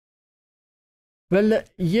Well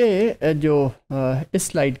ये जो इस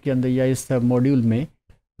स्लाइड के अंदर या इस मॉड्यूल में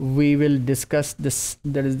we will discuss this,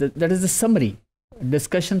 that is the summary.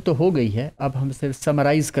 Discussion तो हो गई है, अब हम सिर्फ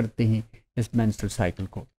समराइज करते हैं इस मेंस्ट्रुअल साइकिल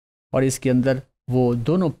को, और इसके अंदर वो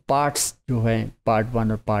दोनों पार्ट्स जो हैं पार्ट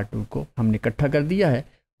 1 और पार्ट 2 को हमने इकट्ठा कर दिया है,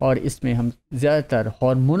 और इसमें हम ज़्यादातर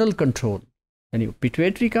हार्मोनल कंट्रोल यानी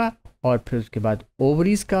पिट्यूटरी का, और फिर उसके बाद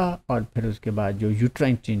ओवरीज का, और फिर उसके बाद जो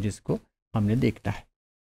यूट्राइन चेंजेस को हमने देखना है।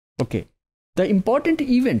 Okay, the important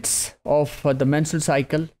events of the menstrual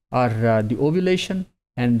cycle are the ovulation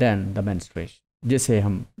and then the menstruation, जिसे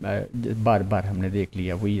हम बार बार हमने देख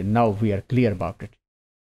लिया, now we are clear about it.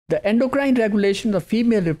 The endocrine regulation of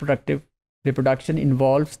female reproduction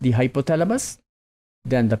involves the hypothalamus,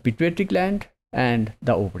 then the pituitary gland and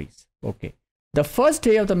the ovaries. Okay, the first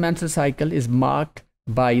day of the menstrual cycle is marked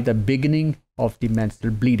by the beginning of the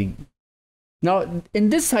menstrual bleeding. Now in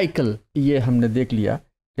this cycle ये हमने देख लिया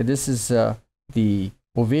कि this is the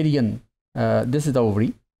ovarian, this is the ovary,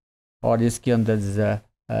 और इसके अंदर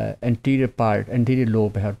anterior part, anterior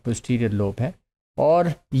lobe है और posterior lobe है,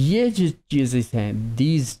 और ये जो चीज़ें हैं,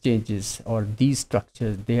 these changes or these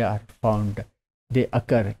structures, they are found, they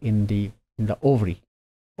occur in the ovary,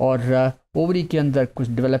 और ओवरी के अंदर कुछ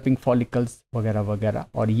डेवलपिंग फॉलिकल्स वगैरह वगैरह,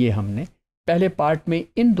 और ये हमने पहले पार्ट में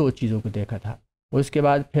इन दो चीज़ों को देखा था। उसके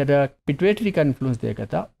बाद फिर पिट्यूटरी का इन्फ्लुएंस देखा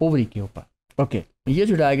था ओवरी के ऊपर। ओके, ये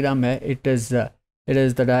जो डायग्राम है इट इज़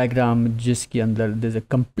द डायग्राम जिसके अंदर दिस अ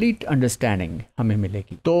कंप्लीट अंडरस्टैंडिंग हमें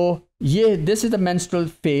मिलेगी। तो ये this is the menstrual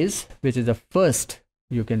phase which is the first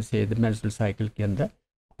you can say the menstrual cycle के अंदर,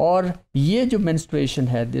 और ये जो मेंस्ट्रुएशन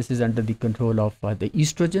है this is under the control of the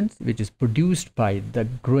oestrogen which is produced by the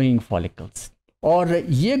growing follicles, और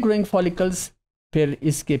ये growing follicles फिर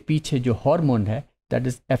इसके पीछे जो हार्मोन है that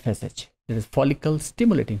is FSH, that is follicle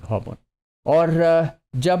stimulating hormone. और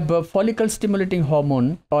जब फॉलिकल स्टिमुलेटिंग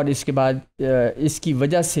हार्मोन, और इसके बाद इसकी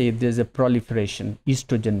वजह से there is a proliferation,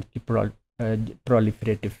 oestrogen की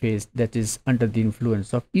proliferative phase that is under the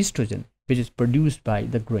influence of estrogen which is produced by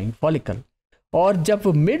the growing follicle। और जब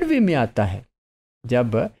मिडवे में आता है,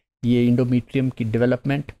 जब ये इंडोमेट्रियम की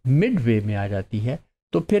डेवलपमेंट मिडवे में आ जाती है,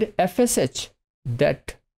 तो फिर FSH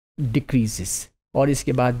that decreases, और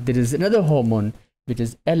इसके बाद there is another hormone which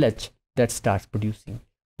is LH that starts producing,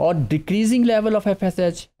 और decreasing level of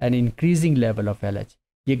FSH and increasing level of LH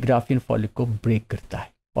ये ग्राफियन फॉलिक को ब्रेक करता है,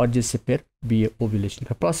 और जिससे फिर भी ओव्यूलेशन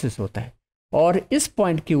का प्रोसेस होता है। और इस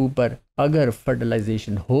पॉइंट के ऊपर अगर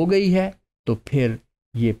फर्टिलाइजेशन हो गई है तो फिर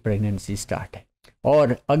ये प्रेगनेंसी स्टार्ट है,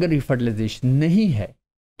 और अगर ये फर्टिलाइजेशन नहीं है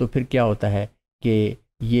तो फिर क्या होता है कि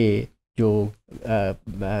ये जो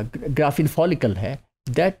ग्राफियन फॉलिकल है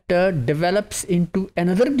that develops into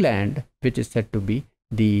another gland which is said to be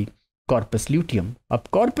the corpus luteum. अब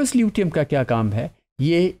कॉर्पस ल्यूटियम का क्या काम है,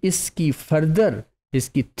 ये इसकी फर्दर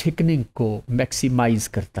इसकी थिकनिंग को मैक्सिमाइज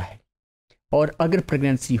करता है, और अगर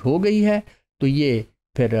प्रेगनेंसी हो गई है तो ये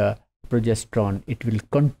फिर progesterone it will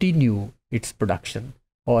continue its production,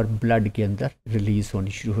 और ब्लड के अंदर रिलीज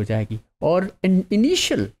होनी शुरू हो जाएगी। और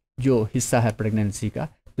इनिशियल जो हिस्सा है प्रेगनेंसी का,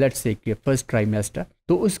 लेट्स से कि फर्स्ट ट्राइमेस्टर,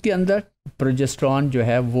 तो उसके अंदर प्रोजेस्टेरॉन जो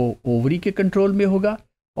है वो ओवरी के कंट्रोल में होगा,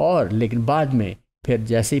 और लेकिन बाद में फिर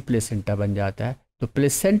जैसे ही प्लेसेंटा बन जाता है तो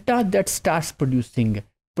placenta that starts producing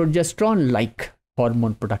progesterone like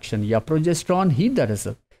hormone production, या प्रोजेस्टेरॉन ही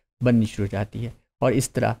दरअसल बननी शुरू हो जाती है, और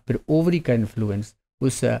इस तरह फिर ओवरी का इन्फ्लुएंस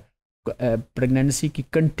उस प्रेगनेंसी की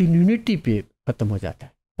कंटिन्यूटी पे ख़त्म हो जाता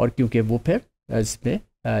है, और क्योंकि वो फिर इसमें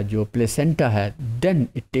जो प्लेसेंटा है then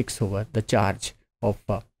it takes over the charge of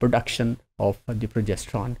production of the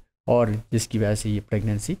progesterone, और जिसकी वजह से ये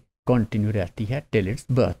प्रेगनेंसी कंटिन्यू रहती है टिल इट्स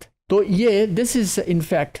बर्थ। तो ये this is in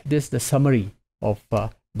fact this the summary of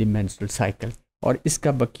the menstrual cycle, और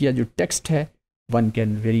इसका बकिया जो टेक्स्ट है one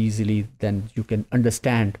can very easily then you can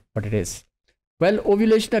understand what it is. Well,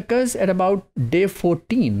 ovulation occurs at about day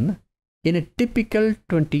 14 in a typical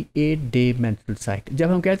 28-day menstrual cycle.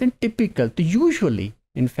 जब हम कहते हैं typical तो usually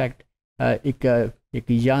in fact एक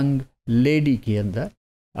young lady के अंदर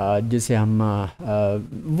जिसे हम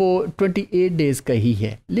वो 28 days का ही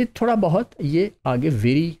है, लेकिन थोड़ा बहुत ये आगे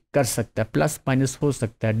वेरी कर सकता है, प्लस माइनस हो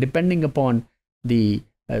सकता है depending upon the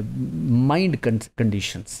mind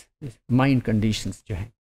conditions, mind conditions जो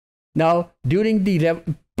हैं। Now during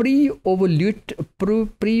the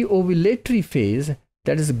pre-ovulatory phase,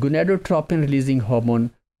 that is gonadotropin releasing hormone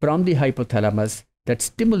from the hypothalamus that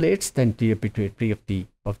stimulates the anterior pituitary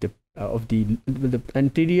of the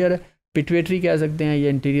anterior pituitary कह सकते हैं,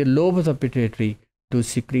 या anterior lobe of the pituitary to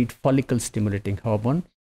secrete follicle stimulating hormone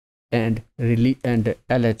and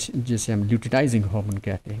LH जिसे हम luteinizing hormone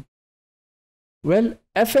कहते हैं। Well,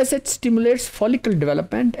 FSH stimulates follicle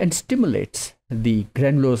development and stimulates the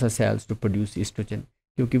granulosa cells to produce estrogen,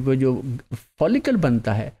 क्योंकि वो जो फॉलिकल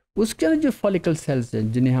बनता है उसके अंदर जो फॉलिकल सेल्स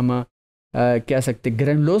हैं जिन्हें हम कह सकते हैं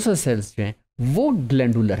ग्रेनुलोसा सेल्स जो हैं वो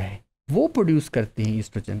ग्लैंडुलर हैं, वो प्रोड्यूस करते हैं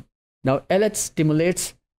ईस्ट्रोजन. नाउ LH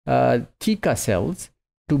स्टिमुलेट्स थिका sales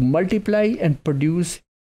to multiply and produce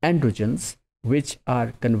androgens which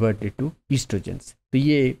are converted to ईस्ट्रोजन्स. तो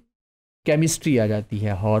ये केमिस्ट्री आ जाती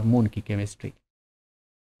है, हार्मोन की chemistry.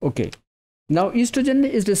 Okay, now oestrogen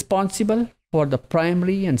is responsible for the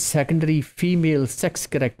primary and secondary female sex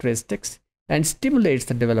characteristics and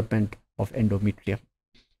stimulates the development of endometrium.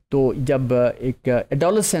 तो जब एक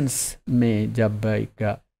adolescence में जब एक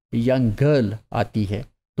यंग गर्ल आती है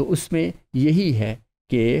तो उसमें यही है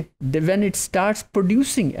कि when it starts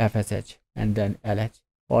producing FSH and then LH,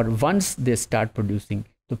 और वंस दे स्टार्ट प्रोड्यूसिंग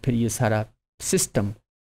तो फिर ये सारा सिस्टम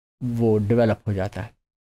वो डेवलप हो जाता है.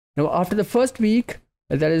 Now after the first week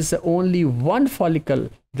there is only one follicle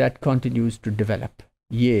that continues to develop.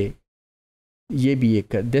 ये भी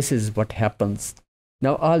एक this is what happens.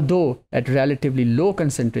 Now, although at relatively low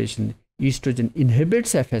concentration, estrogen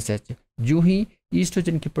inhibits FSH, जो ही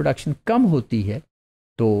estrogen की प्रोडक्शन कम होती है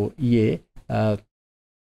तो ये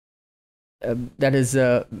that is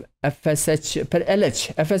FSH फिर LH,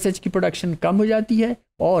 FSH की प्रोडक्शन कम हो जाती है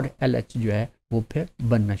और LH जो है वो फिर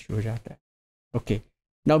बनना शुरू हो जाता है. Okay.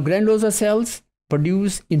 Now, granulosa cells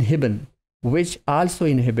produce inhibin, which also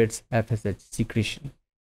inhibits FSH secretion.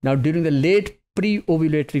 Now, during the late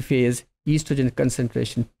pre-ovulatory phase, estrogen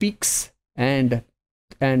concentration peaks and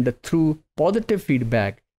through positive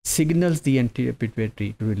feedback signals the anterior pituitary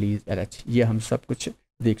to release LH. ये हम सब कुछ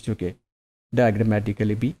देख चुके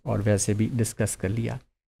diagrammatically भी और वैसे भी डिस्कस कर लिया.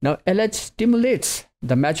 Now LH stimulates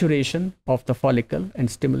the maturation of the follicle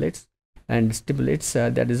and stimulates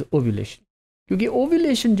that is ovulation. क्योंकि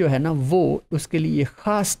ओव्यूलेशन जो है ना वो उसके लिए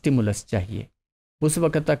ख़ास स्टिमुलस चाहिए. उस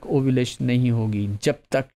वक्त तक ओव्यूलेशन नहीं होगी जब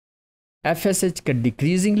तक FSH का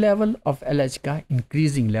डिक्रीजिंग लेवल ऑफ LH का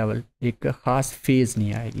इंक्रीजिंग लेवल एक ख़ास फेज़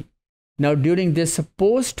नहीं आएगी. Now during this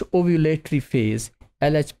post ovulatory phase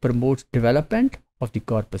LH promotes development of the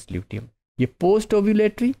corpus luteum. ये पोस्ट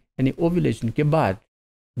ओव्यूलेटरी यानी ओव्यूलेशन के बाद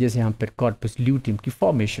जैसे यहाँ पर कॉर्पस ल्यूटियम की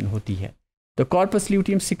फॉर्मेशन होती है. The corpus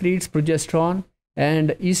luteum secretes progesterone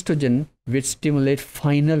and oestrogen which stimulate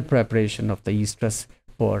final preparation of the oestrus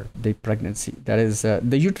for the pregnancy, that is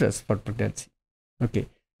the uterus for pregnancy. Okay.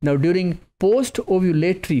 Now, during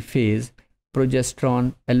post-ovulatory phase, progesterone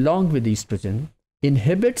along with estrogen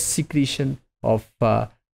inhibits secretion of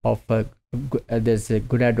there's a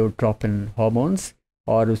gonadotropin hormones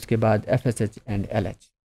और उसके बाद FSH and LH.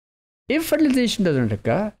 If fertilization doesn't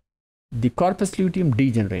occur, the corpus luteum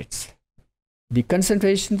degenerates. The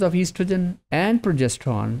concentrations of estrogen and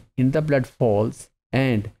progesterone in the blood falls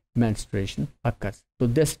and menstruation occurs.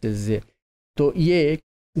 So this is it. तो ये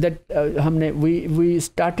that हमने we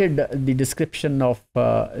started the description of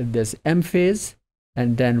this M phase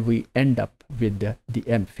and then we end up with the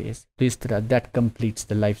M phase. तो इस तरह that completes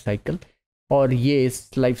the life cycle. और ये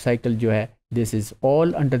life cycle जो है this is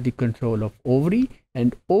all under the control of ovary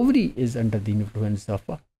and ovary is under the influence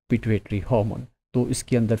of pituitary hormone. तो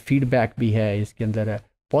इसके अंदर feedback भी है, इसके अंदर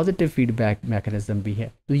positive feedback mechanism भी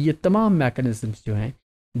है. तो ये तमाम mechanisms जो हैं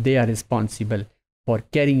they are responsible for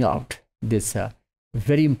carrying out this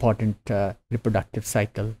very important reproductive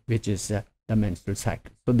cycle, which is the menstrual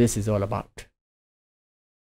cycle. So this is all about.